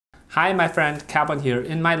Hi, my friend Kevin here.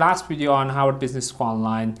 In my last video on Harvard Business School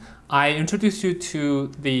Online, I introduced you to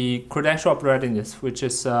the Credential of Readiness, which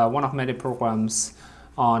is one of many programs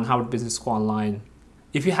on Harvard Business School Online.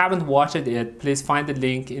 If you haven't watched it yet, please find the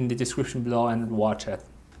link in the description below and watch it.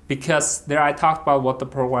 Because there I talked about what the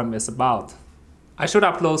program is about. I should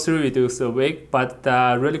upload 3 videos a week, but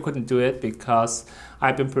really couldn't do it because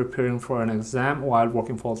I've been preparing for an exam while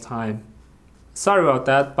working full-time. Sorry about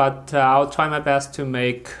that, but I'll try my best to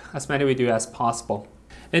make as many videos as possible.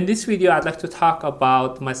 In this video, I'd like to talk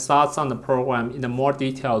about my thoughts on the program in a more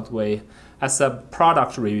detailed way as a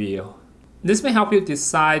product review. This may help you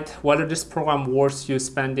decide whether this program worth you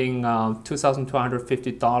spending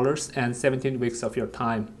 $2,250 and 17 weeks of your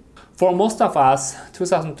time. For most of us,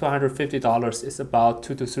 $2,250 is about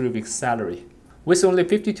 2 to 3 weeks salary. With only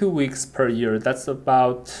 52 weeks per year, that's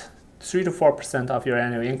about 3 to 4% of your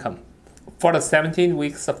annual income. For the 17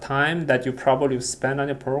 weeks of time that you probably spend on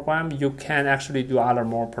your program, you can actually do other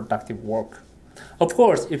more productive work. Of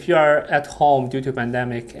course, if you are at home due to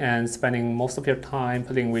pandemic and spending most of your time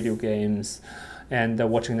playing video games and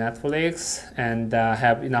watching Netflix and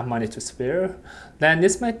have enough money to spare, then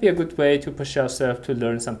this might be a good way to push yourself to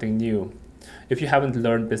learn something new if you haven't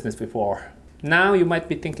learned business before. Now you might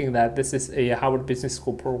be thinking that this is a Harvard Business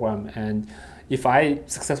School program, and if I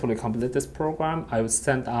successfully complete this program, I would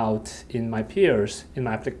stand out in my peers in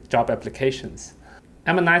my job applications.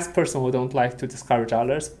 I'm a nice person who don't like to discourage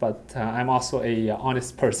others, but I'm also a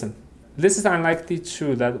honest person. This is unlikely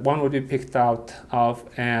true that one would be picked out of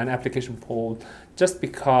an application poll just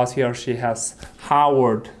because he or she has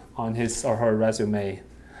Harvard on his or her resume.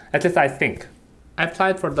 At least I think. I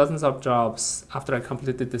applied for dozens of jobs after I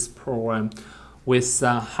completed this program with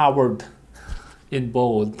Harvard in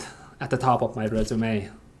bold at the top of my resume.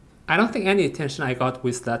 I don't think any attention I got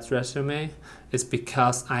with that resume is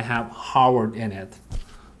because I have Harvard in it.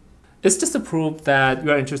 It's just a proof that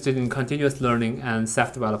you are interested in continuous learning and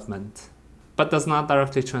self-development, but does not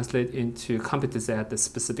directly translate into competency at the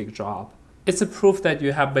specific job. It's a proof that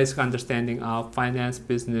you have basic understanding of finance,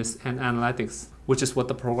 business, and analytics, which is what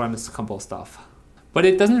the program is composed of. But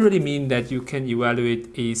it doesn't really mean that you can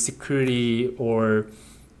evaluate a security or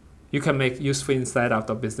you can make useful insight out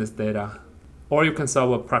of business data, or you can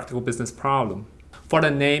solve a practical business problem. For the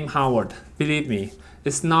name Harvard, believe me,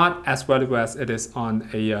 it's not as valuable as it is on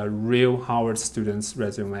a real Harvard student's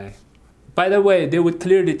resume. By the way, they would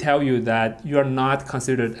clearly tell you that you are not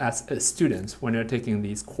considered as a student when you're taking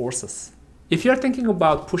these courses. If you're thinking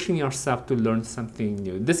about pushing yourself to learn something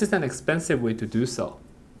new, this is an expensive way to do so,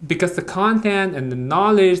 because the content and the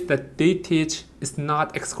knowledge that they teach is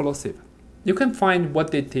not exclusive. You can find what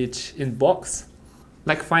they teach in books.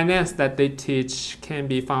 Like finance that they teach can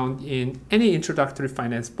be found in any introductory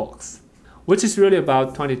finance books, which is really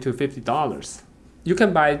about $20 to $50. You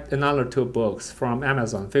can buy another 2 books from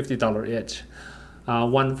Amazon, $50 each.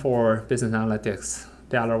 One for business analytics,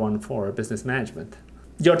 the other one for business management.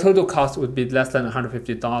 Your total cost would be less than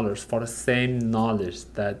 $150 for the same knowledge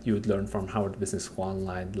that you would learn from Harvard Business School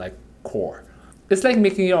Online, like core. It's like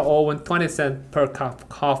making your own 20 cents per cup of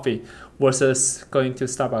coffee versus going to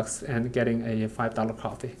Starbucks and getting a $5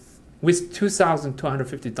 coffee. With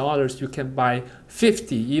 $2,250, you can buy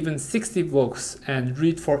 50, even 60 books and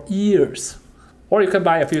read for years. Or you can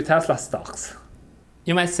buy a few Tesla stocks.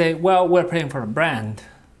 You might say, well, we're paying for a brand.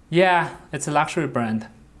 Yeah, it's a luxury brand.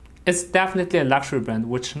 It's definitely a luxury brand,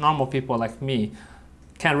 which normal people like me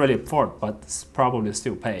can't really afford, but probably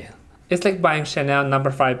still pay. It's like buying Chanel No.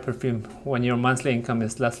 5 perfume when your monthly income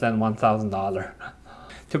is less than $1,000.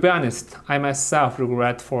 To be honest, I myself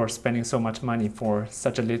regret for spending so much money for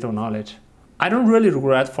such a little knowledge. I don't really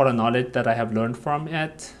regret for the knowledge that I have learned from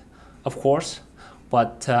it, of course,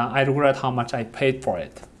 but I regret how much I paid for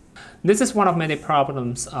it. This is one of many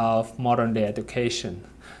problems of modern day education.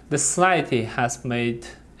 The society has made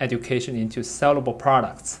education into sellable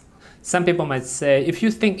products. Some people might say, if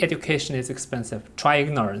you think education is expensive, try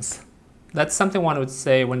ignorance. That's something one would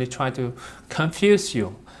say when they try to confuse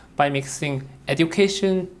you by mixing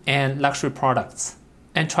education and luxury products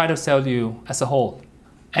and try to sell you as a whole.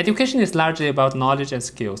 Education is largely about knowledge and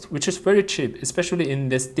skills, which is very cheap, especially in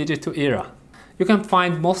this digital era. You can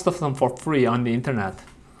find most of them for free on the internet.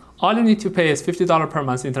 All you need to pay is $50 per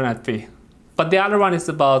month internet fee. But the other one is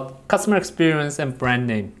about customer experience and brand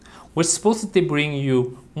name, which supposedly bring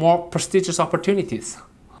you more prestigious opportunities.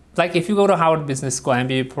 Like if you go to Harvard Business School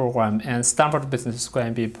MBA program and Stanford Business School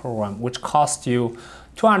MBA program, which cost you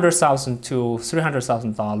 $200,000 to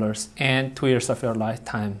 $300,000 and 2 years of your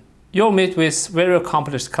lifetime, you'll meet with very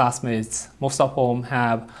accomplished classmates, most of whom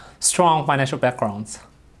have strong financial backgrounds.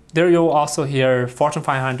 There you'll also hear Fortune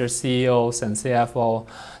 500 CEOs and CFO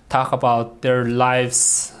talk about their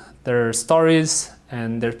lives, their stories,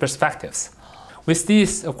 and their perspectives. With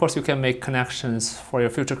these, of course, you can make connections for your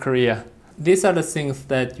future career. These are the things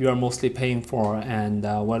that you are mostly paying for and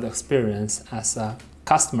will experience as a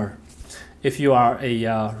customer if you are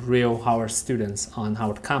a real Howard student on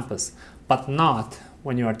Howard campus, but not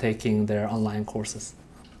when you are taking their online courses.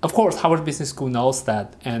 Of course, Howard Business School knows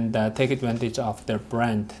that and take advantage of their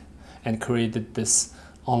brand and created this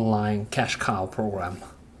online cash cow program.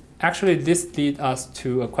 Actually, this leads us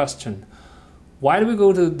to a question. Why do we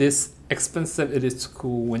go to this expensive elite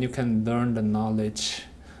school when you can learn the knowledge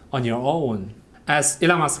on your own? As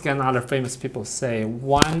Elon Musk and other famous people say,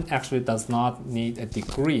 one actually does not need a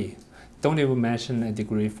degree. Don't even mention a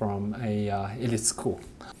degree from a elite school.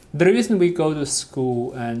 The reason we go to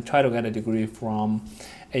school and try to get a degree from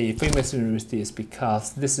a famous university is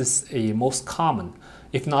because this is a most common,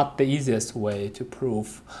 if not the easiest way to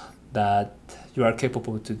prove that you are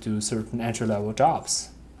capable to do certain entry-level jobs.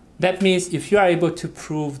 That means if you are able to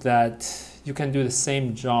prove that you can do the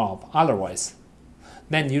same job otherwise,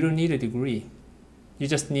 then you don't need a degree. You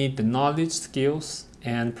just need the knowledge, skills,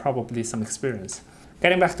 and probably some experience.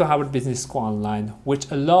 Getting back to Harvard Business School Online, which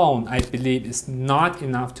alone I believe is not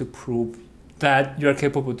enough to prove that you're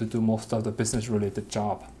capable to do most of the business-related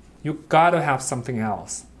job. You gotta have something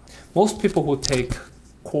else. Most people who take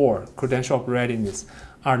core, Credential of Readiness,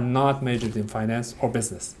 are not majored in finance or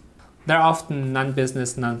business. They're often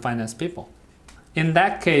non-business, non-finance people. In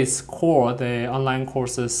that case, core, the online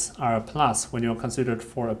courses are a plus when you're considered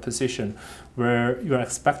for a position where you're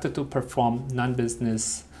expected to perform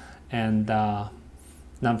non-business and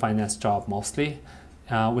non-finance job mostly,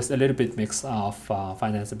 with a little bit mix of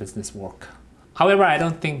finance and business work. However, I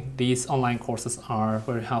don't think these online courses are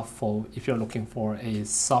very helpful if you're looking for a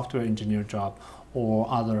software engineer job or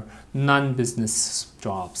other non-business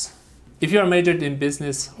jobs. If you're majored in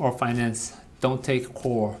business or finance, don't take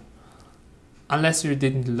core unless you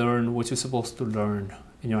didn't learn what you're supposed to learn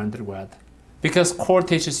in your undergrad. Because core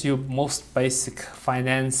teaches you most basic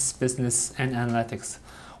finance, business, and analytics,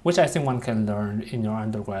 which I think one can learn in your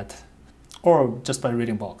undergrad or just by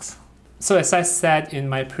reading books. So as I said in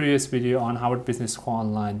my previous video on Harvard Business School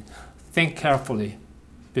Online, think carefully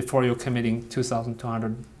before you're committing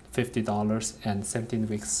 $2,250 and 17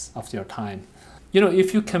 weeks of your time. You know,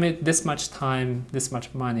 if you commit this much time, this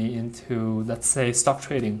much money into, let's say, stock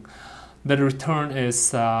trading, the return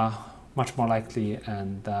is much more likely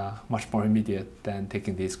and much more immediate than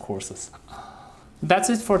taking these courses. That's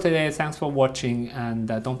it for today. Thanks for watching, and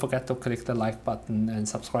don't forget to click the like button and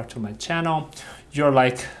subscribe to my channel. Your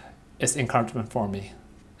like is encouragement for me.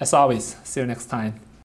 As always, see you next time.